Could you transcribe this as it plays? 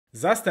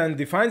Zustand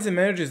defines and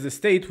manages the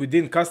state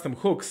within custom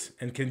hooks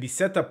and can be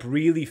set up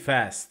really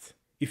fast.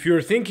 If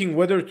you're thinking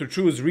whether to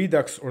choose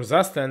Redux or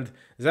Zustand,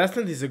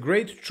 Zustand is a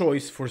great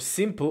choice for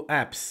simple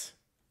apps,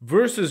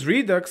 versus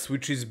Redux,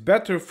 which is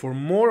better for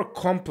more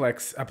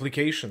complex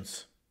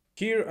applications.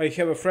 Here I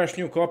have a fresh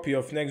new copy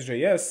of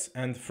Next.js,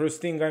 and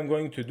first thing I'm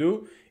going to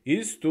do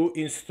is to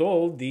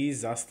install the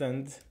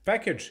Zustand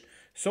package.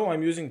 So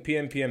I'm using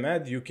pnpm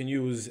add. You can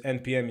use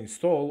npm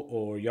install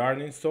or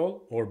yarn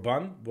install or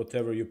bun,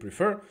 whatever you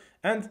prefer.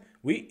 And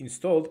we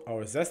installed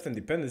our Zustand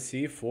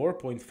dependency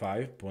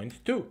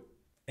 4.5.2.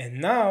 And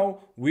now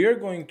we are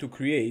going to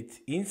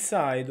create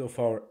inside of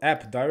our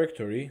app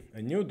directory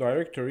a new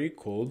directory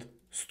called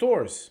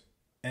stores.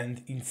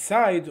 And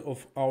inside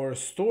of our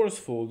stores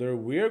folder,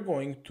 we are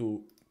going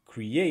to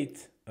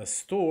create a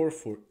store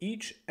for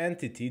each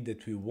entity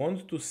that we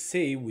want to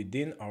save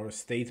within our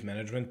state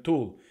management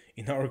tool.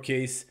 In our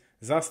case,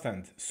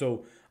 Zustand.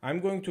 So I'm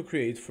going to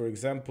create, for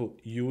example,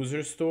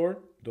 user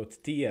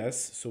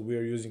store.ts. So we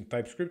are using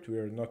TypeScript, we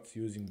are not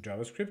using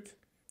JavaScript.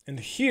 And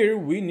here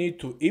we need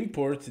to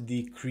import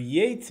the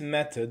create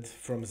method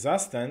from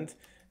Zustand,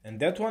 and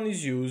that one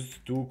is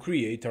used to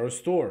create our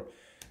store.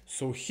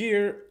 So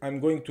here I'm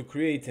going to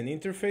create an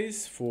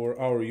interface for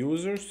our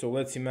user. So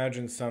let's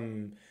imagine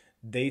some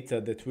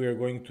data that we are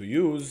going to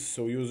use.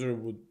 So user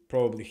would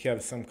probably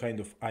have some kind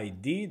of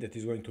ID that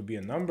is going to be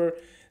a number,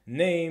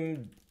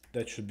 name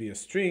that should be a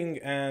string,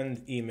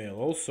 and email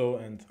also,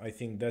 and I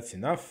think that's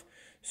enough.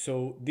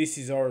 So this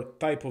is our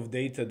type of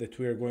data that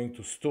we are going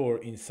to store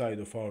inside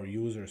of our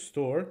user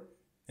store.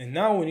 And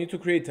now we need to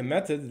create a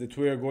method that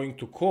we are going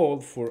to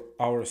call for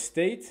our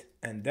state,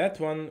 and that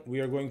one we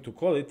are going to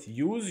call it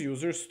use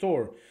user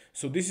store.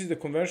 So this is the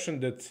convention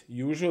that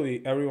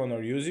usually everyone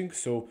are using.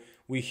 So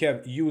we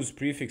have use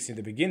prefix in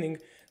the beginning,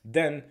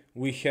 then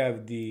we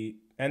have the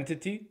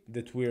entity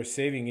that we are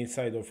saving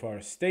inside of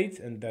our state,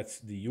 and that's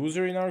the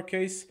user in our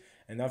case,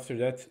 and after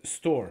that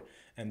store.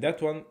 And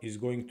that one is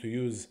going to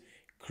use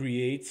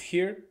create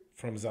here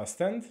from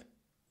Zustand.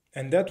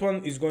 And that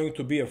one is going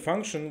to be a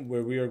function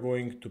where we are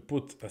going to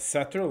put a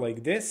setter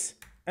like this,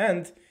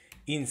 and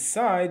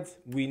inside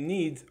we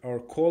need our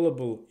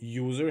callable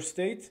user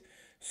state.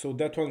 So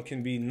that one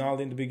can be null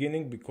in the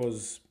beginning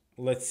because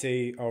let's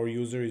say our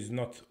user is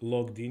not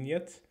logged in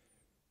yet.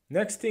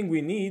 Next thing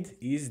we need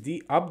is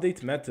the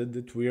update method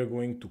that we are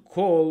going to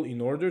call in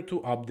order to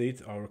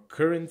update our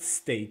current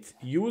state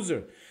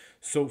user.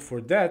 So for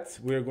that,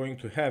 we are going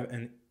to have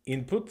an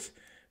input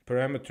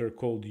parameter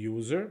called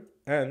user,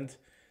 and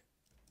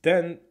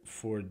then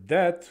for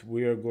that,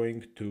 we are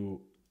going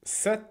to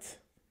set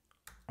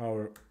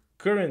our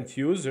current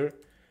user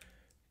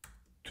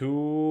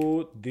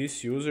to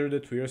this user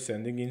that we are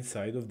sending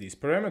inside of this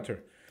parameter.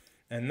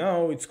 And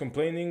now it's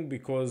complaining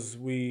because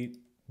we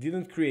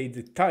didn't create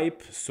the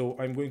type. So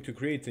I'm going to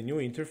create a new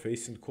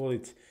interface and call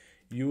it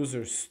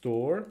user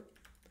store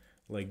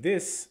like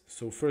this.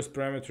 So first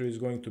parameter is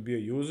going to be a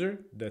user,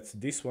 that's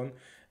this one,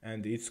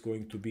 and it's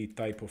going to be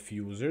type of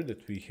user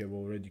that we have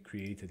already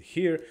created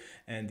here.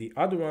 And the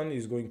other one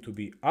is going to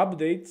be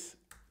update,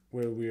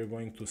 where we are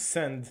going to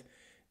send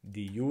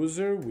the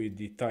user with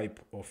the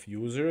type of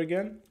user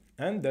again.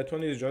 And that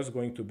one is just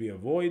going to be a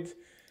void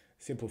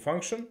simple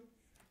function.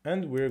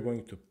 And we're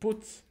going to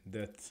put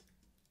that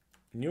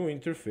new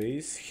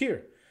interface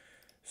here.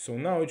 So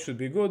now it should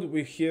be good.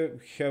 We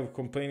have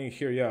complaining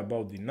here, yeah,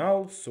 about the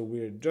null. So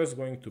we're just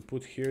going to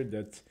put here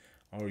that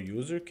our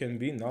user can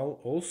be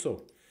null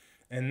also.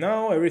 And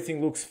now everything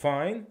looks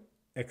fine,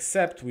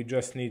 except we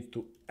just need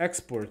to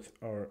export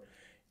our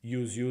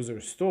use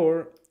user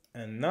store.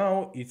 And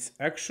now it's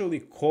actually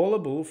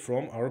callable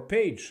from our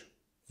page.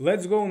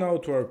 Let's go now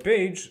to our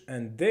page,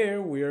 and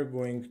there we are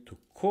going to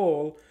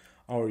call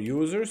our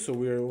user. So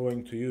we are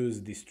going to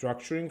use the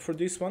structuring for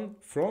this one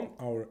from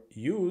our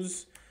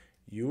use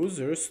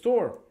user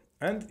store,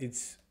 and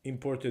it's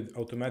imported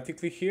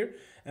automatically here.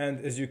 And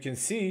as you can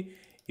see,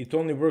 it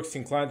only works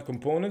in client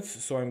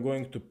components. So I'm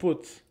going to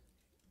put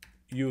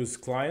use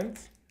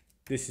client.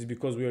 This is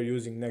because we are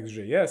using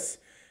Next.js,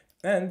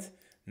 and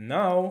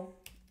now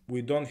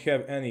we don't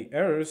have any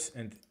errors,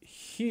 and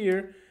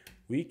here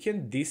we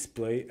can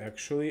display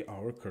actually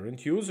our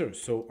current user.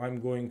 So I'm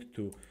going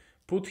to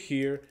put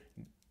here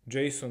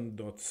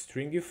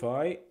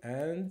json.stringify,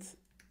 and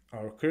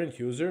our current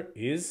user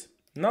is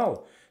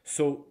null.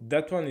 So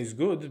that one is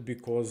good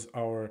because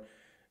our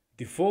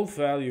default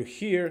value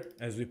here,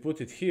 as we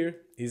put it here,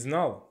 is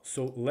null.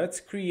 So let's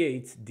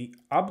create the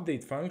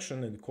update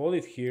function and call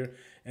it here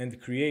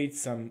and create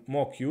some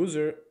mock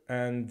user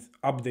and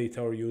update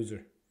our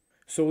user.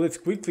 So let's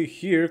quickly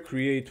here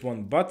create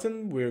one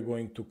button. We're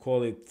going to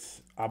call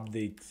it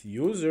update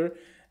user,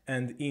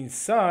 and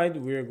inside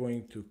we're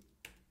going to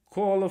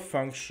call a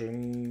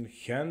function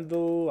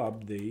handle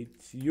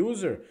update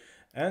user,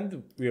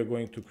 and we are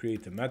going to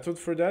create a method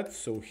for that.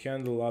 So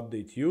handle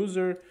update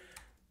user,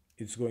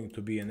 it's going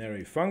to be an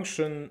array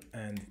function,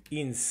 and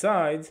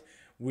inside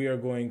we are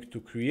going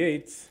to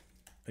create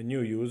a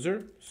new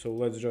user. So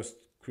let's just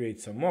create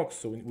some mocks.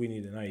 So we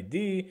need an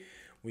ID,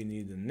 we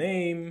need a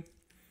name,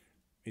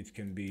 it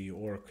can be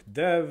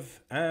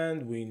OrcDev,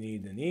 and we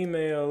need an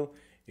email.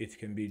 It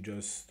can be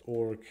just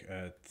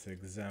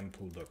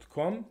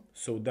orc@example.com.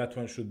 So that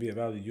one should be a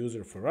valid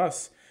user for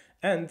us.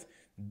 And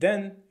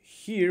then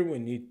here we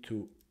need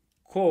to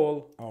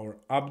call our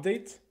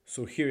update.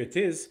 So here it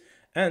is.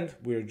 And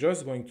we're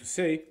just going to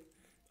say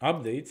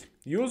update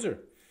user.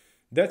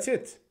 That's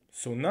it.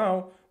 So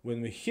now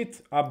when we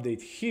hit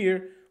update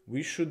here,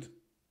 it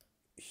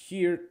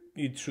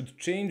should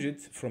change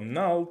it from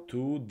null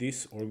to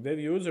this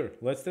OrcDev user.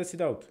 Let's test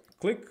it out.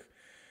 Click.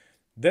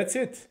 That's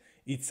it.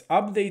 It's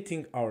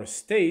updating our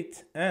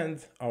state,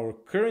 and our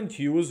current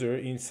user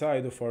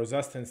inside of our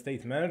Zustand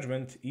State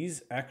Management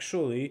is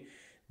actually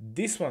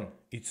this one.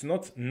 It's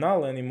not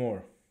null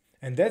anymore.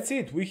 And that's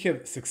it. We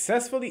have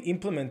successfully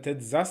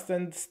implemented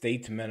Zustand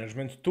State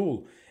Management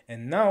tool.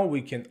 And now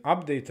we can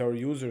update our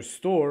user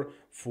store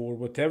for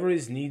whatever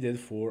is needed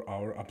for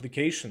our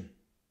application.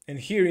 And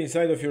here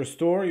inside of your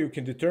store, you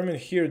can determine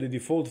here the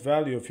default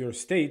value of your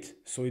state.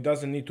 So it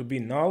doesn't need to be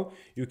null.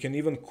 You can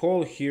even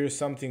call here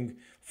something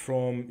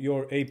from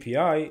your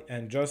API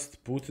and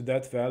just put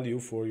that value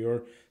for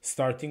your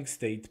starting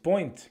state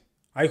point.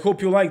 I hope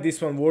you like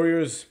this one,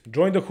 warriors.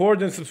 Join the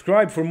Horde and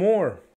subscribe for more.